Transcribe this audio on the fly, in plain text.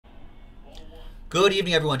Good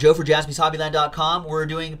evening, everyone. Joe for JaspysHobbyland.com. We're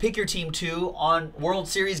doing Pick Your Team 2 on World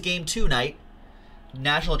Series Game 2 night.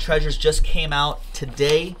 National Treasures just came out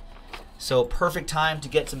today, so perfect time to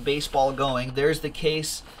get some baseball going. There's the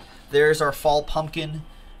case. There's our fall pumpkin,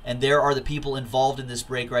 and there are the people involved in this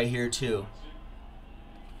break right here, too.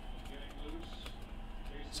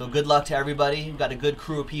 So good luck to everybody. We've got a good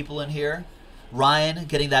crew of people in here. Ryan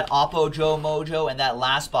getting that Oppo Joe Mojo and that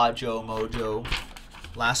Last Spot Joe Mojo.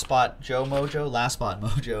 Last Spot Joe Mojo, Last Spot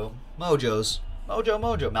Mojo. Mojos. Mojo.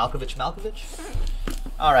 Malkovich.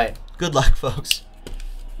 All right. Good luck, folks.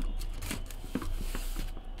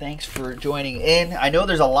 Thanks for joining in. I know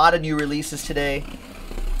there's a lot of new releases today.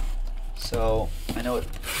 So, I know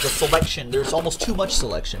the selection, there's almost too much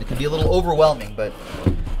selection. It can be a little overwhelming, but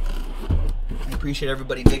I appreciate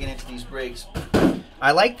everybody digging into these breaks.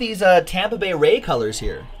 I like these Tampa Bay Ray colors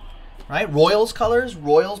here. Right? Royals colors.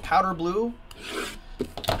 Royals powder blue.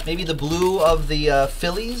 Maybe the blue of the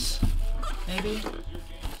Phillies, maybe.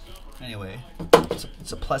 Anyway,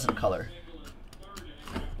 it's a pleasant color.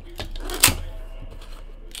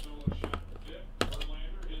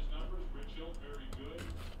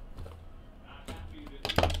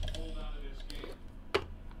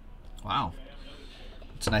 Wow,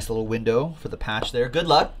 it's a nice little window for the patch there. Good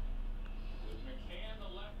luck.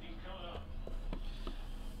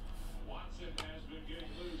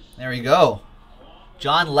 There you go.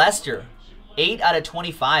 John Lester, 8 out of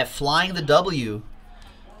 25, flying the W.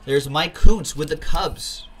 There's Mike Kuntz with the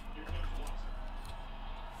Cubs.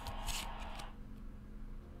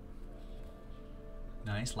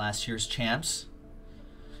 Nice, last year's champs.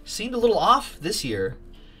 Seemed a little off this year,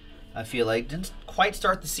 I feel like. Didn't quite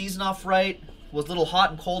start the season off right. Was a little hot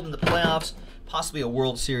and cold in the playoffs. Possibly a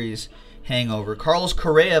World Series hangover. Carlos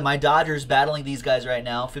Correa, my Dodgers, battling these guys right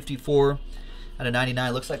now. 54 out of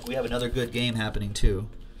 99. Looks like we have another good game happening too.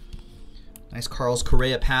 Nice Carlos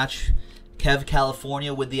Correa patch. Kev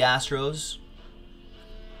California with the Astros.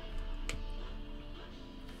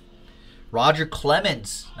 Roger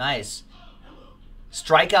Clemens. Nice.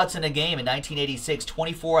 Strikeouts in a game in 1986.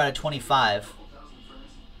 24 out of 25.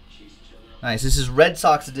 Nice. This is Red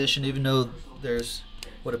Sox edition, even though there's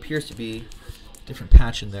what appears to be a different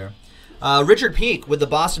patch in there. Richard Peak with the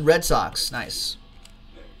Boston Red Sox. Nice.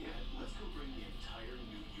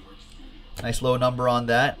 Nice low number on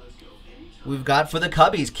that. We've got for the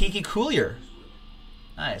Cubbies, Kiki Coolier.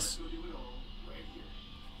 Nice.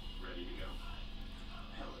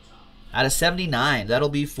 Out of 79. That'll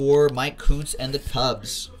be for Mike Kuntz and the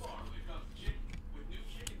Cubs.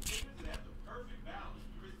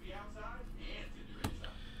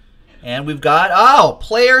 And we've got,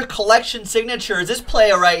 player collection signatures. This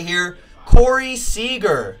player right here, Corey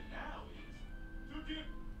Seager.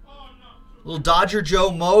 Little Dodger Joe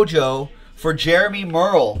Mojo for Jeremy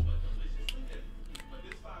Merle.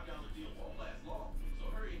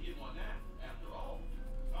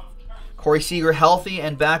 Corey Seager healthy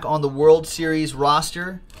and back on the World Series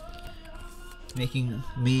roster, making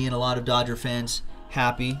me and a lot of Dodger fans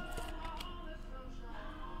happy.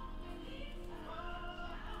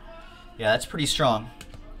 Yeah, that's pretty strong.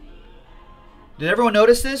 Did everyone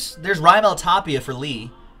notice this? There's Raimel Tapia for Lee.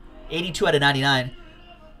 82 out of 99.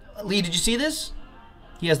 Lee, did you see this?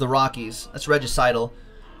 He has the Rockies. That's regicidal.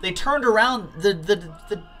 They turned around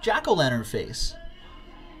the jack-o'-lantern face.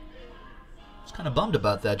 I was kind of bummed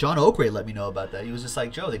about that. John Oakray let me know about that. He was just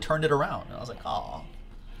like, Joe, they turned it around. And I was like, oh.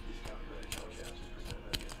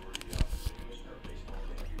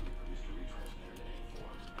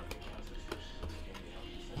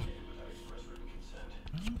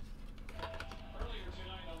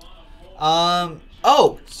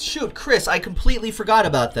 Oh, shoot, Chris, I completely forgot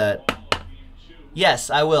about that. Yes,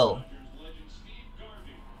 I will.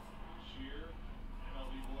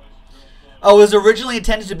 Oh, it was originally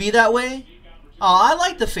intended to be that way? Oh, I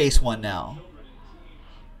like the face one now.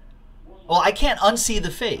 Well, I can't unsee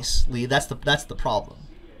the face, Lee. That's the problem.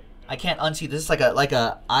 I can't unsee this. It's like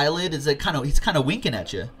a eyelid. Is it he's kind of winking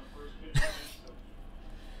at you.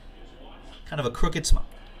 Kind of a crooked smile.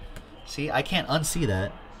 See, I can't unsee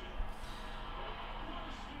that.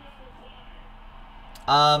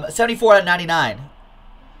 74 out of 99.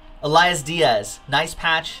 Elias Diaz. Nice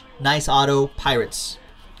patch. Nice auto. Pirates.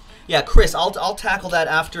 Yeah, Chris, I'll tackle that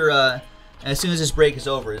after, as soon as this break is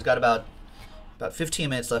over. It's got about 15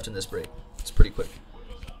 minutes left in this break. It's pretty quick.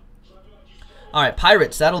 All right,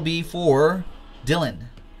 Pirates. That'll be for Dylan.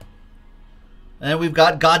 And then we've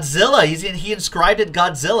got Godzilla. He inscribed it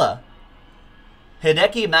Godzilla.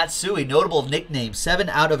 Hideki Matsui, notable nickname. 7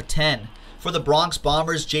 out of 10 for the Bronx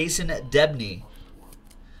Bombers. Jason Debney.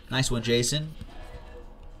 Nice one, Jason.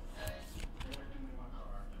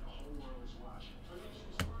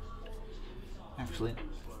 actually.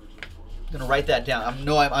 I'm going to write that down.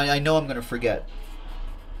 I know I'm going to forget.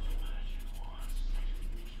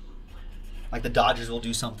 Like the Dodgers will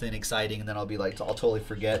do something exciting, and then I'll be like, I'll totally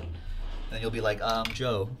forget. And then you'll be like,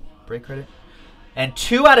 Joe, break credit. And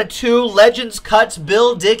 2 out of 2 Legends Cuts,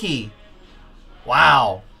 Bill Dickey.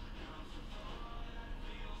 Wow.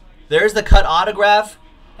 There's the cut autograph,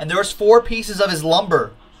 and there's 4 pieces of his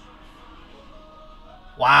lumber.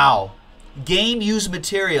 Wow. Game used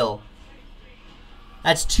material.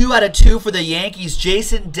 That's 2 out of 2 for the Yankees.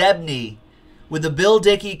 Jason Debney with the Bill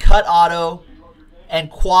Dickey cut auto and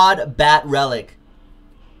quad bat relic.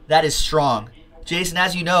 That is strong. Jason,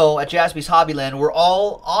 as you know, at Jaspys Hobbyland, we're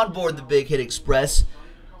all on board the Big Hit Express.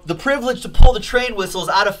 The privilege to pull the train whistles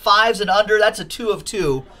out of 5s and under, that's a 2 of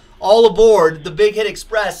 2. All aboard the Big Hit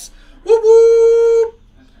Express. Woo woo!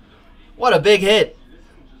 What a big hit.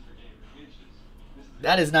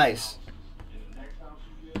 That is nice.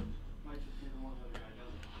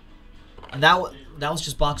 And that was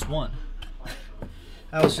just box 1.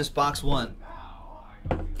 That was just box 1.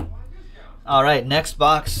 All right, next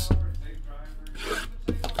box.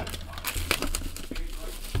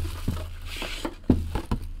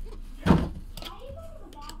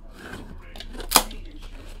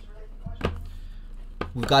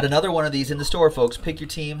 We've got another one of these in the store, folks. Pick your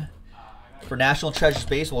team for National Treasures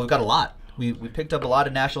Baseball. We've got a lot. We picked up a lot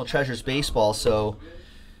of National Treasures Baseball. So,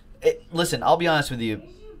 listen, I'll be honest with you.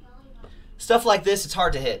 Stuff like this, it's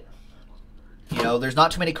hard to hit. You know, there's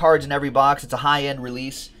not too many cards in every box. It's a high-end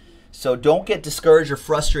release. So don't get discouraged or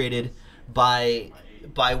frustrated by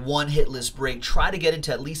one hitless break. Try to get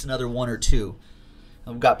into at least another 1 or 2.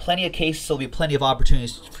 And we've got plenty of cases. So there'll be plenty of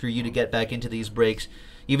opportunities for you to get back into these breaks,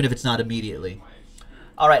 even if it's not immediately.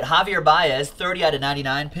 All right, Javier Baez, 30 out of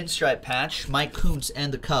 99, pinstripe patch. Mike Kuntz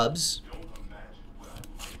and the Cubs.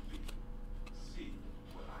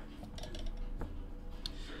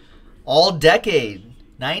 All decade,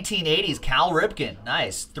 1980s, Cal Ripken.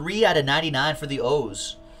 Nice. 3 out of 99 for the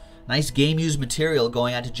O's. Nice game-used material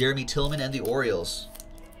going out to Jeremy Tillman and the Orioles.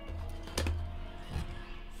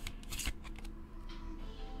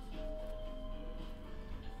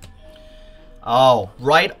 Oh,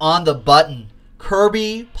 right on the button.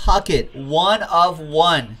 Kirby Puckett, 1 of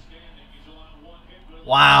 1.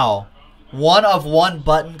 Wow. 1 of 1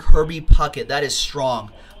 button, Kirby Puckett. That is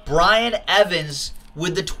strong. Brian Evans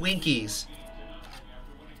with the Twinkies.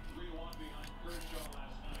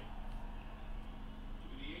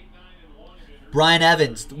 Brian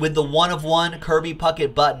Evans with the 1 of 1 Kirby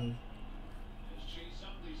Puckett button.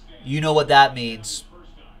 You know what that means.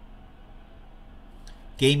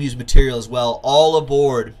 Game used material as well. All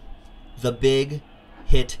aboard the Big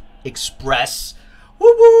Hit Express.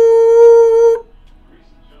 Woo woo!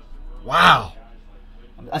 Wow.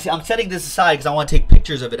 I'm setting this aside because I want to take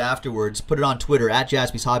pictures of it afterwards. Put it on Twitter at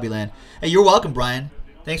Jaspys Hobbyland. Hey, you're welcome, Brian.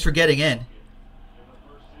 Thanks for getting in.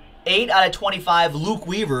 8 out of 25, Luke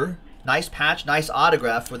Weaver. Nice patch, nice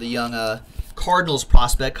autograph for the young Cardinals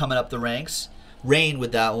prospect coming up the ranks. Rain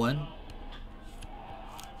with that one.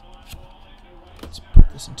 Let's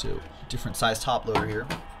put this into a different size top loader here.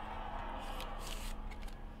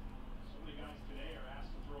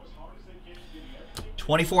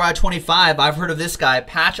 24 out of 25. I've heard of this guy.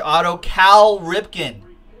 Patch auto, Cal Ripken.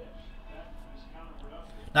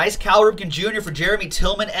 Nice Cal Ripken Jr. for Jeremy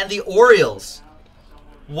Tillman and the Orioles.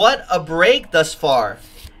 What a break thus far.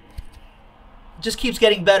 It just keeps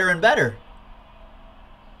getting better and better.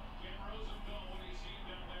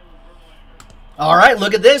 All right,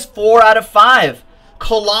 look at this. 4 out of 5.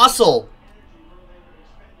 Colossal.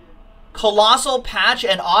 Colossal patch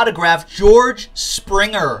and autograph, George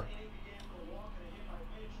Springer.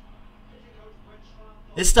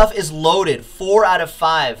 This stuff is loaded. 4 out of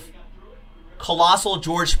 5. Colossal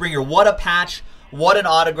George Springer. What a patch. What an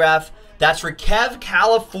autograph. That's for Kev,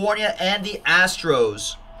 California, and the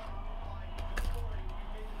Astros.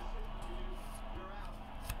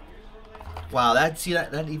 Wow, that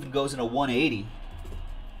even goes in a 180.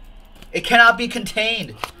 It cannot be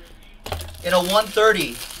contained in a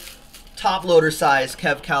 130 top loader size,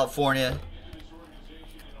 Kev, California.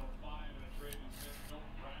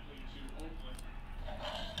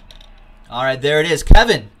 All right, there it is.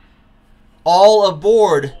 Kevin, all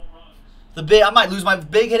aboard the big. I might lose my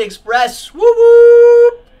Big Hit Express. Woo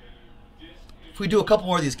woo! If we do a couple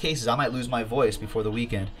more of these cases, I might lose my voice before the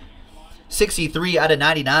weekend. 63 out of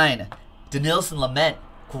 99. Denilson Lamet,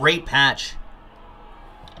 great patch.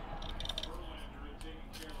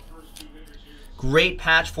 Great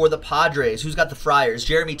patch for the Padres. Who's got the Friars?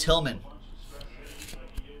 Jeremy Tillman.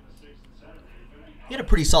 He had a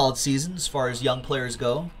pretty solid season as far as young players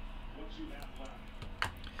go.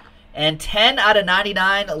 And 10 out of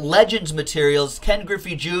 99 Legends materials, Ken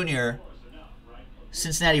Griffey Jr.,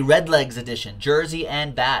 Cincinnati Redlegs edition, jersey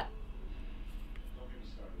and bat.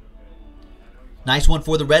 Nice one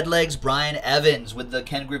for the Redlegs, Brian Evans with the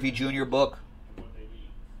Ken Griffey Jr. book.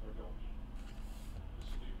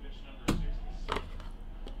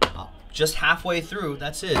 Just halfway through,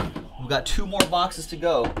 that's it. We've got 2 more boxes to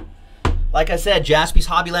go. Like I said,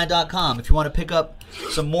 JaspysHobbyland.com. If you want to pick up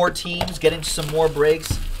some more teams, get into some more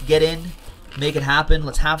breaks, get in, make it happen.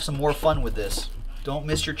 Let's have some more fun with this. Don't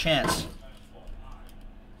miss your chance.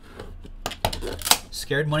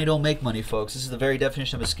 Scared money don't make money, folks. This is the very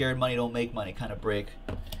definition of a scared money don't make money kind of break.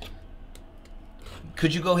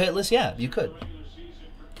 Could you go hitless? Yeah, you could.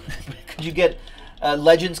 Could you get a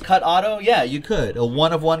Legends cut auto? Yeah, you could. A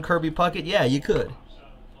 1/1 Kirby Puckett? Yeah, you could.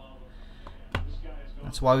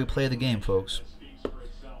 That's why we play the game, folks.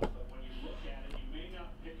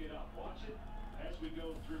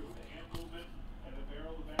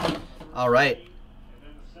 All right.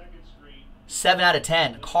 7 out of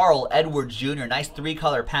 10. Carl Edwards Jr. Nice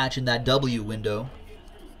 3-color patch in that W window.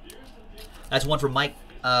 That's one for Mike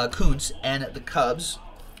Kuntz and the Cubs.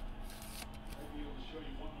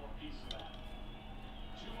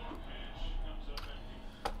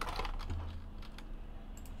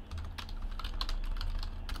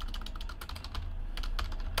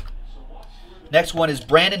 Next one is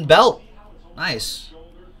Brandon Belt. Nice.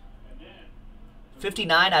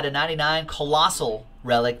 59 out of 99. Colossal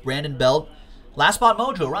relic. Brandon Belt. Last spot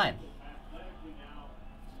mojo, Ryan.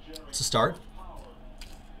 It's a start.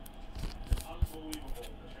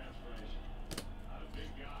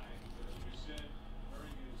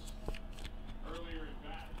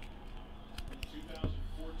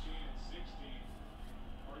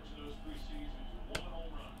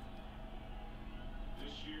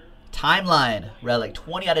 Timeline relic.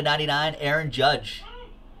 20 out of 99. Aaron Judge.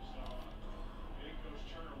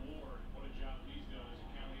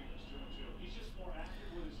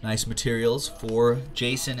 Nice materials for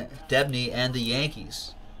Jason Debney and the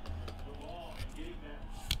Yankees.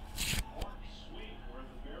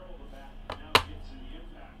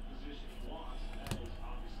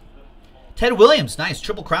 Ted Williams, nice.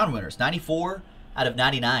 Triple Crown winners. 94 out of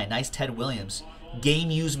 99. Nice Ted Williams. Game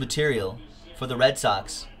used material for the Red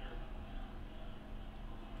Sox.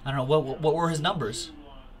 I don't know, what were his numbers?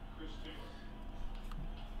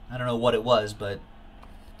 I don't know what it was, but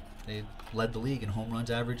they led the league in home runs,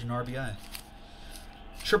 average, and RBI.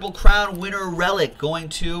 Triple Crown winner relic going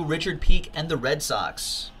to Richard Peak and the Red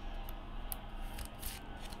Sox.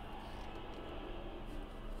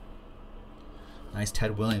 Nice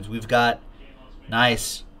Ted Williams. We've got,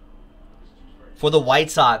 nice, for the White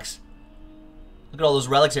Sox. Look at all those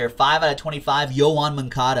relics here. 5 out of 25, Yoan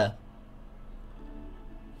Moncada.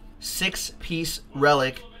 6-piece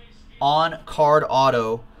relic on card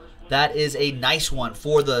auto. That is a nice one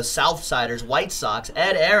for the Southsiders, White Sox.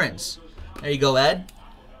 Ed Aarons. There you go, Ed.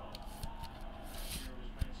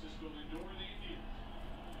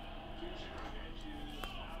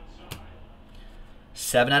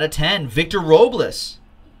 Seven out of 10. Victor Robles.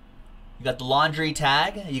 You got the laundry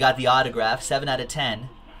tag. You got the autograph. 7 out of 10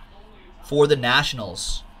 for the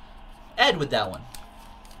Nationals. Ed with that one.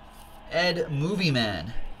 Ed Movie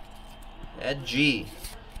Man. Ed G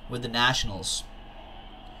with the Nationals.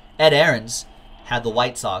 Ed Aarons had the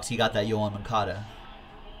White Sox. He got that Yoan Moncada.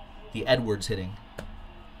 The Edwards hitting.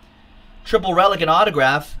 Triple relic and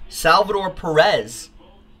autograph. Salvador Perez.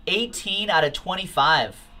 18 out of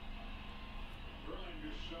 25.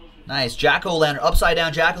 Nice. Jack-o'-lantern. Upside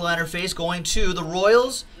down jack-o'-lantern face going to the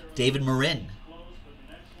Royals. David Marin.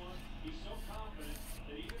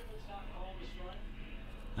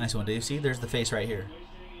 Nice one, Dave. See, there's the face right here.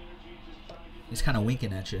 He's kind of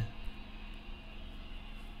winking at you.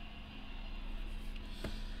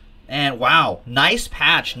 And wow, nice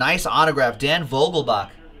patch, nice autograph. Dan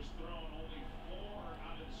Vogelbach.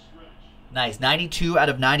 Nice, 92 out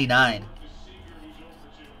of 99.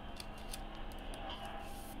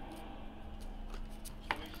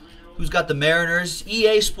 Who's got the Mariners?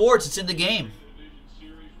 EA Sports, it's in the game.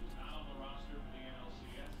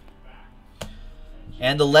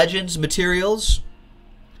 And the Legends materials.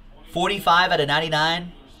 45 out of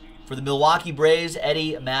 99 for the Milwaukee Braves,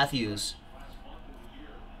 Eddie Matthews.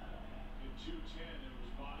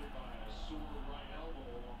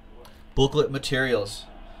 Booklet materials.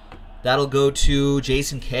 That'll go to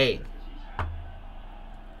Jason K.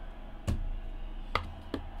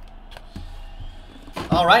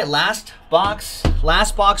 All right, last box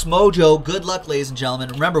mojo. Good luck, ladies and gentlemen.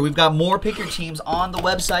 Remember, we've got more pick your teams on the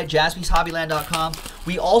website, JaspysHobbyland.com.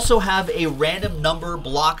 We also have a random number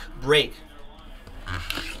block break.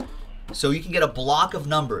 So you can get a block of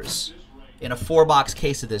numbers in a 4-box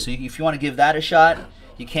case of this. So if you want to give that a shot,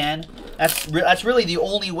 you can. That's really the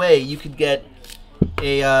only way you could get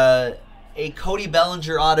a Cody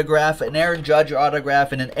Bellinger autograph, an Aaron Judge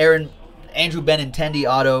autograph, and an Andrew Benintendi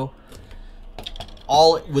auto,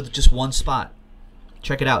 all with just one spot.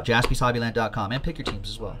 Check it out, JaspysHobbyland.com, and pick your teams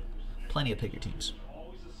as well. Plenty of pick your teams.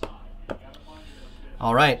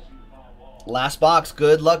 All right, last box.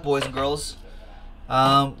 Good luck, boys and girls.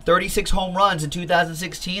 36 home runs in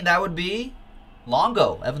 2016. That would be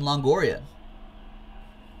Longo, Evan Longoria.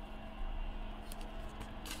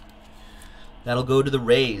 That'll go to the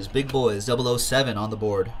Rays. Big boys, 007 on the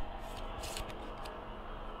board.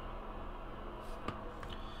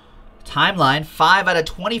 Timeline, 5 out of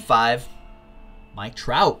 25. Mike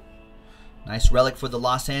Trout. Nice relic for the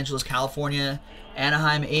Los Angeles, California,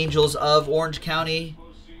 Anaheim Angels of Orange County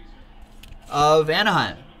of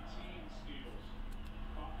Anaheim.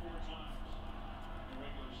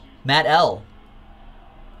 Matt L.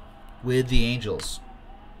 with the Angels.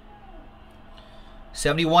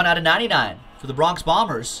 71 out of 99 for the Bronx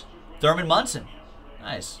Bombers. Thurman Munson.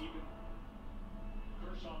 Nice.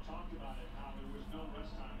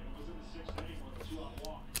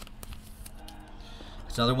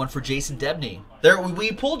 That's another one for Jason Debney. There,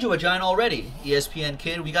 we pulled you a giant already, ESPN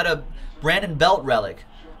kid. We got a Brandon Belt relic.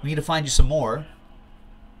 We need to find you some more.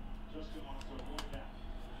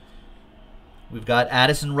 We've got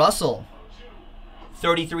Addison Russell.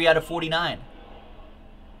 33 out of 49.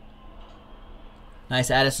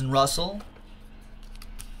 Nice Addison Russell.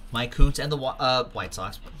 Mike Kuntz and the White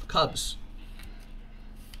Sox. Cubs.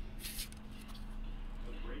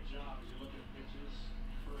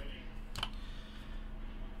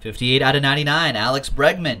 $58 out of 99. Alex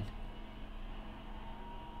Bregman.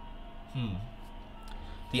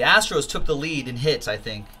 The Astros took the lead in hits, I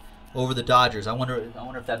think, over the Dodgers. I wonder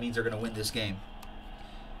if that means they're going to win this game.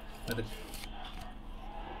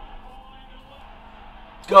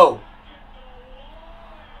 Go.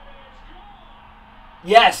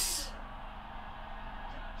 Yes.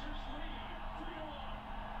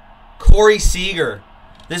 Corey Seager.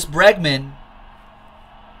 This Bregman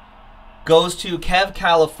goes to Kev,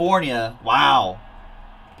 California. Wow.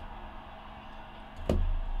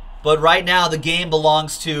 But right now the game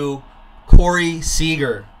belongs to Corey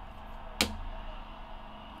Seager.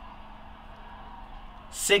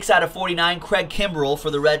 6 out of 49. Craig Kimbrell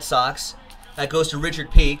for the Red Sox. That goes to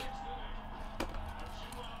Richard Peak.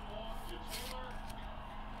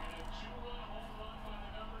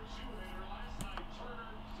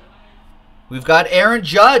 We've got Aaron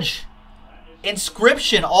Judge.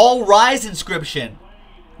 Inscription, all rise inscription.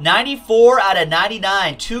 94 out of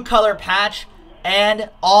 99. 2-color patch and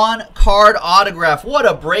on-card autograph. What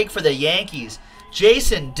a break for the Yankees.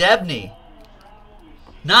 Jason Debney.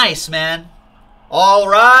 Nice, man. All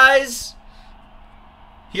rise.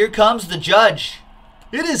 Here comes the Judge.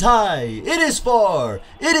 It is high. It is far.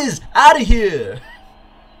 It is out of here.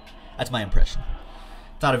 That's my impression.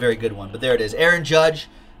 It's not a very good one, but there it is. Aaron Judge.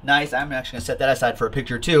 Nice. I'm actually going to set that aside for a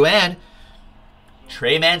picture, too. And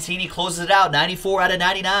Trey Mancini closes it out. 94 out of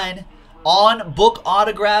 99. On-book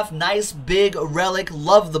autograph. Nice big relic.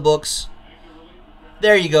 Love the books.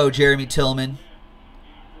 There you go, Jeremy Tillman.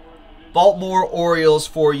 Baltimore Orioles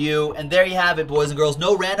for you. And there you have it, boys and girls.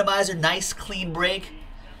 No randomizer. Nice, clean break.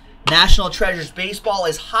 National Treasures Baseball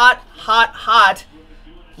is hot, hot, hot.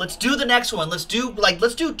 Let's do the next one. Let's do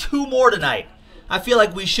 2 more tonight. I feel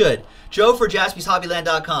like we should. Joe for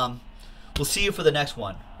JaspysHobbyland.com. We'll see you for the next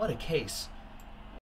one. What a case.